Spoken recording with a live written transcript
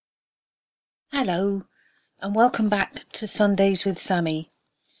Hello, and welcome back to Sundays with Sammy.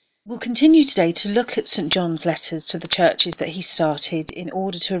 We'll continue today to look at St. John's letters to the churches that he started in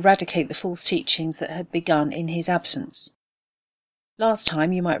order to eradicate the false teachings that had begun in his absence. Last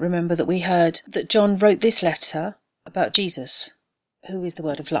time you might remember that we heard that John wrote this letter about Jesus, who is the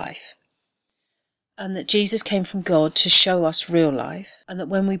word of life, and that Jesus came from God to show us real life, and that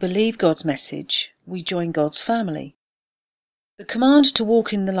when we believe God's message, we join God's family. The command to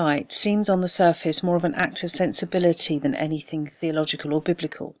walk in the light seems on the surface more of an act of sensibility than anything theological or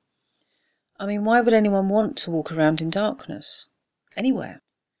biblical. I mean, why would anyone want to walk around in darkness? Anywhere.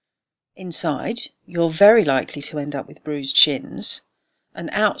 Inside, you're very likely to end up with bruised shins,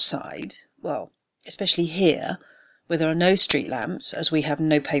 and outside, well, especially here, where there are no street lamps, as we have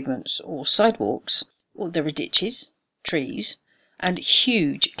no pavements or sidewalks, or there are ditches, trees, and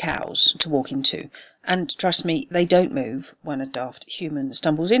huge cows to walk into, and trust me, they don't move when a daft human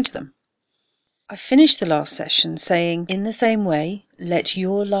stumbles into them. I finished the last session saying, in the same way, let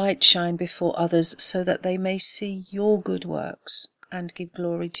your light shine before others so that they may see your good works and give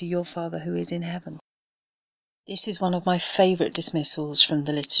glory to your Father who is in heaven. This is one of my favourite dismissals from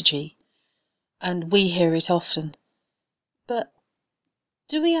the liturgy, and we hear it often. But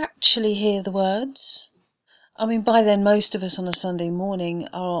do we actually hear the words? I mean, by then most of us on a Sunday morning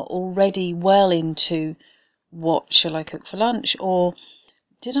are already well into what shall I cook for lunch, or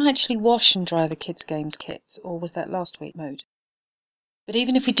did I actually wash and dry the kids' games kits, or was that last week mode? But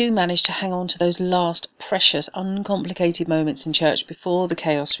even if we do manage to hang on to those last precious, uncomplicated moments in church before the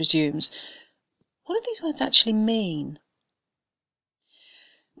chaos resumes, what do these words actually mean?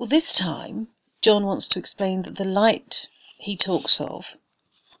 Well, this time, John wants to explain that the light he talks of,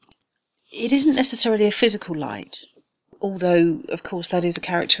 it isn't necessarily a physical light, although, of course, that is a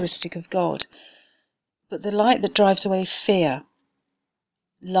characteristic of God, but the light that drives away fear,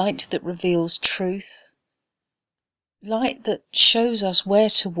 light that reveals truth, light that shows us where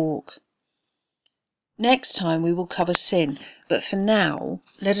to walk. Next time we will cover sin, but for now,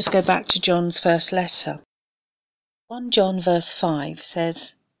 let us go back to John's first letter. 1 John verse 5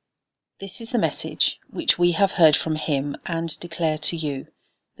 says, "This is the message which we have heard from him and declare to you,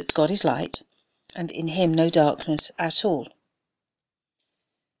 that God is light, and in him no darkness at all."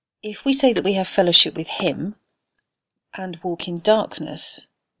 If we say that we have fellowship with him and walk in darkness,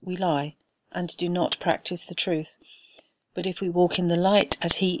 we lie and do not practice the truth. But if we walk in the light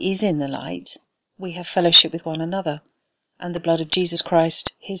as he is in the light, we have fellowship with one another, and the blood of Jesus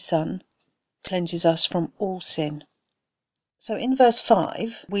Christ, his Son, cleanses us from all sin. So in verse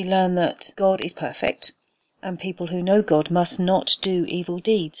 5, we learn that God is perfect, and people who know God must not do evil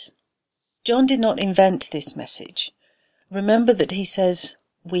deeds. John did not invent this message. Remember that he says,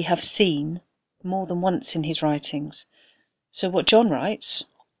 "we have seen," more than once in his writings. So what John writes,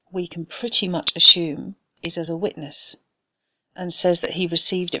 we can pretty much assume, is as a witness, and says that he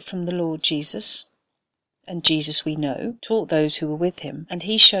received it from the Lord Jesus, and Jesus, we know, taught those who were with him, and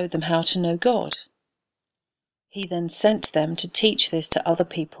he showed them how to know God. He then sent them to teach this to other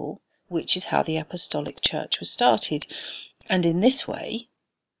people, which is how the apostolic church was started, and in this way,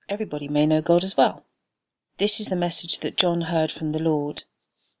 everybody may know God as well. This is the message that John heard from the Lord,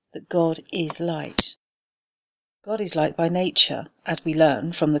 that God is light. God is light by nature, as we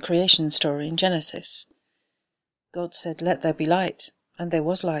learn from the creation story in Genesis. God said, "Let there be light," and there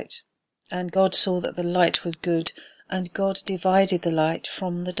was light. And God saw that the light was good, and God divided the light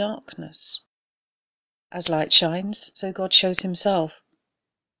from the darkness. As light shines, so God shows himself.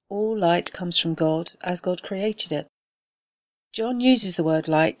 All light comes from God, as God created it. John uses the word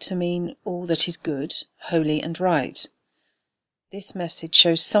light to mean all that is good, holy, and right. This message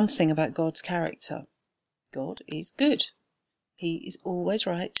shows something about God's character. God is good. He is always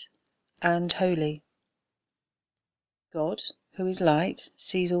right and holy. God, who is light,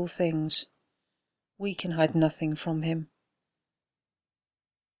 sees all things. We can hide nothing from him.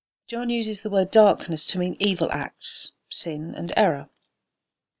 John uses the word darkness to mean evil acts, sin, and error.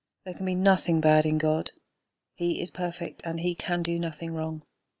 There can be nothing bad in God. He is perfect and he can do nothing wrong.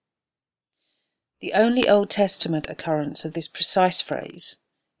 The only Old Testament occurrence of this precise phrase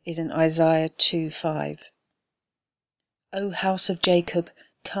is in Isaiah 2:5. "O house of Jacob,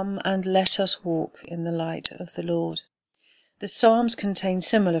 come and let us walk in the light of the Lord." The Psalms contain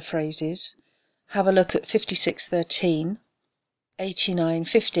similar phrases. Have a look at 56:13,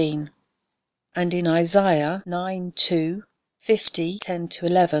 89:15, and in Isaiah 9:2,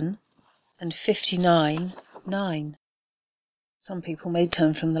 50:10-11, and 59:9. Some people may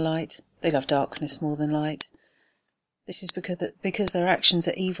turn from the light. They love darkness more than light. This is because their actions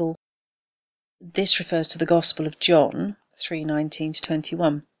are evil. This refers to the Gospel of John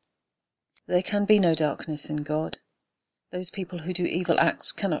 3:19-21. There can be no darkness in God. Those people who do evil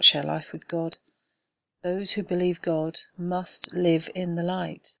acts cannot share life with God. Those who believe God must live in the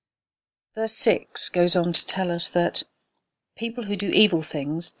light. Verse 6 goes on to tell us that people who do evil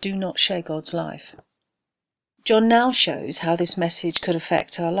things do not share God's life. John now shows how this message could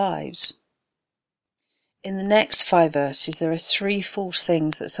affect our lives. In the next 5 verses, there are 3 false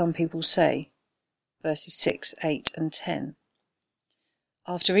things that some people say, verses 6, 8, and 10.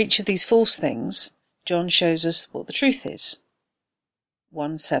 After each of these false things, John shows us what the truth is.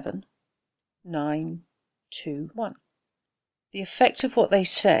 1:7, 9, 2:1. The effect of what they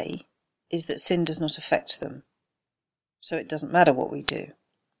say is that sin does not affect them, so it doesn't matter what we do.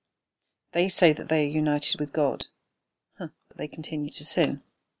 They say that they are united with God, but they continue to sin.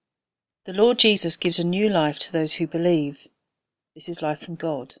 The Lord Jesus gives a new life to those who believe. This is life from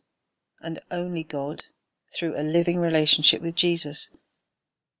God, and only God, through a living relationship with Jesus.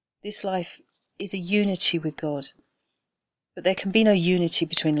 This life is a unity with God, but there can be no unity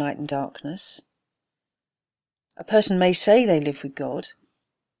between light and darkness. A person may say they live with God,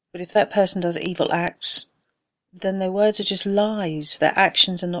 but if that person does evil acts, then their words are just lies, their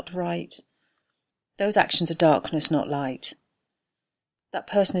actions are not right. Those actions are darkness, not light. That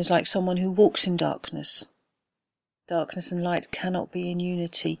person is like someone who walks in darkness. Darkness and light cannot be in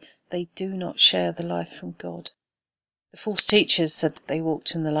unity. They do not share the life from God. The false teachers said that they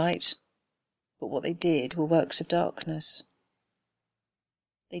walked in the light, but what they did were works of darkness.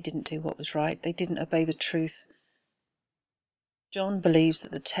 They didn't do what was right. They didn't obey the truth. John believes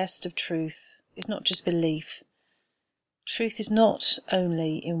that the test of truth is not just belief. Truth is not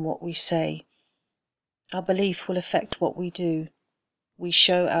only in what we say. Our belief will affect what we do. We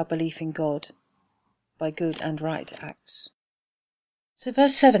show our belief in God by good and right acts. So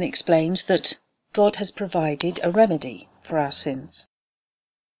verse 7 explains that God has provided a remedy for our sins.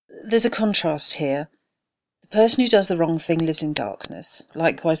 There's a contrast here. The person who does the wrong thing lives in darkness.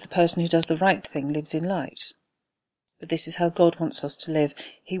 Likewise, the person who does the right thing lives in light. But this is how God wants us to live.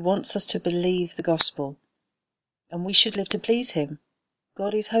 He wants us to believe the gospel, and we should live to please him.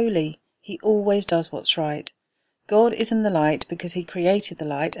 God is holy. He always does what's right. God is in the light because he created the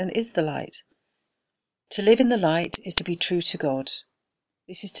light and is the light. To live in the light is to be true to God.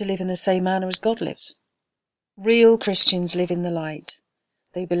 This is to live in the same manner as God lives. Real Christians live in the light.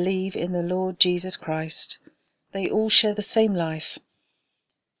 They believe in the Lord Jesus Christ. They all share the same life.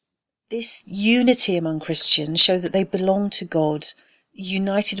 This unity among Christians shows that they belong to God,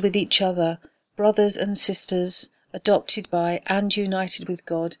 united with each other, brothers and sisters, adopted by and united with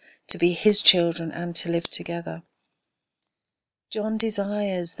God to be his children and to live together. John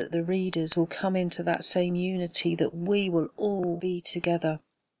desires that the readers will come into that same unity, that we will all be together.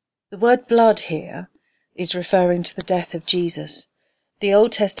 The word blood here is referring to the death of Jesus. The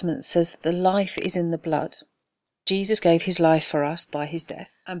Old Testament says that the life is in the blood. Jesus gave his life for us by his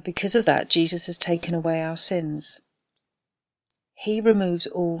death, and because of that, Jesus has taken away our sins. He removes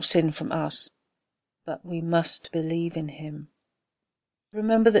all sin from us, but we must believe in him.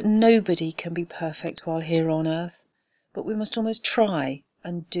 Remember that nobody can be perfect while here on earth, but we must almost try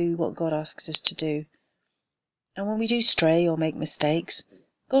and do what God asks us to do. And when we do stray or make mistakes,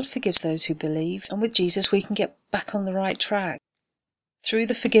 God forgives those who believe, and with Jesus we can get back on the right track. Through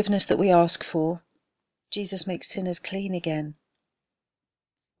the forgiveness that we ask for, Jesus makes sinners clean again.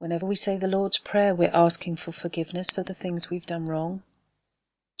 Whenever we say the Lord's Prayer, we're asking for forgiveness for the things we've done wrong.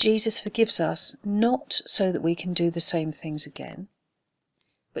 Jesus forgives us not so that we can do the same things again,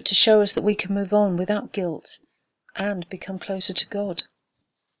 but to show us that we can move on without guilt and become closer to God.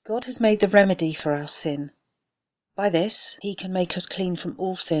 God has made the remedy for our sin. By this, he can make us clean from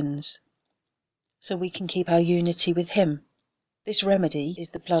all sins, so we can keep our unity with him. This remedy is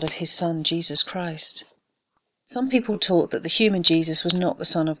the blood of his Son, Jesus Christ. Some people taught that the human Jesus was not the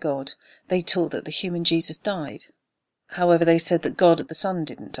Son of God. They taught that the human Jesus died. However, they said that God the Son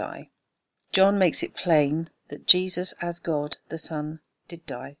didn't die. John makes it plain that Jesus as God the Son did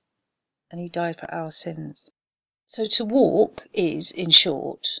die, and he died for our sins. So to walk is, in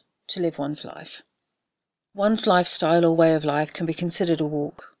short, to live one's life. One's lifestyle or way of life can be considered a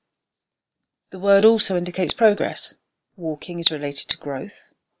walk. The word also indicates progress. Walking is related to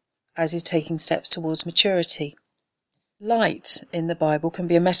growth, as is taking steps towards maturity. Light in the Bible can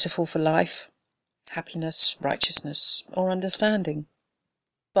be a metaphor for life, happiness, righteousness, or understanding.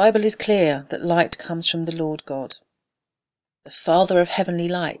 The Bible is clear that light comes from the Lord God, the Father of heavenly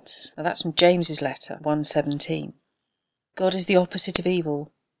lights. Now that's from James's letter 1:17. God is the opposite of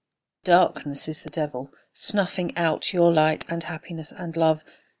evil. Darkness is the devil, snuffing out your light and happiness and love.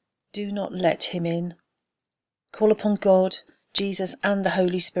 Do not let him in. Call upon God, Jesus and the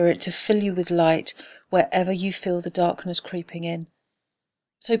Holy Spirit to fill you with light wherever you feel the darkness creeping in.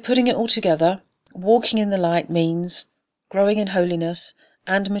 So putting it all together, walking in the light means growing in holiness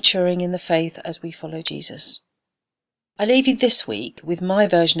and maturing in the faith as we follow Jesus. I leave you this week with my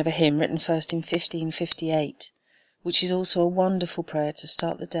version of a hymn written first in 1558, which is also a wonderful prayer to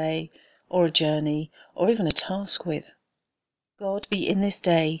start the day or a journey or even a task with. God be in this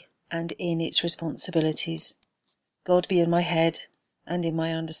day and in its responsibilities. God be in my head and in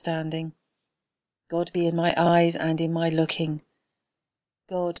my understanding. God be in my eyes and in my looking.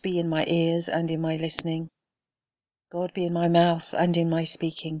 God be in my ears and in my listening. God be in my mouth and in my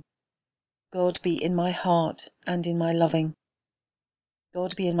speaking. God be in my heart and in my loving.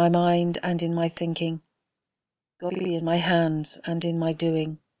 God be in my mind and in my thinking. God be in my hands and in my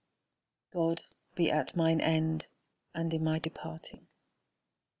doing. God be at mine end and in my departing.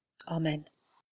 Amen.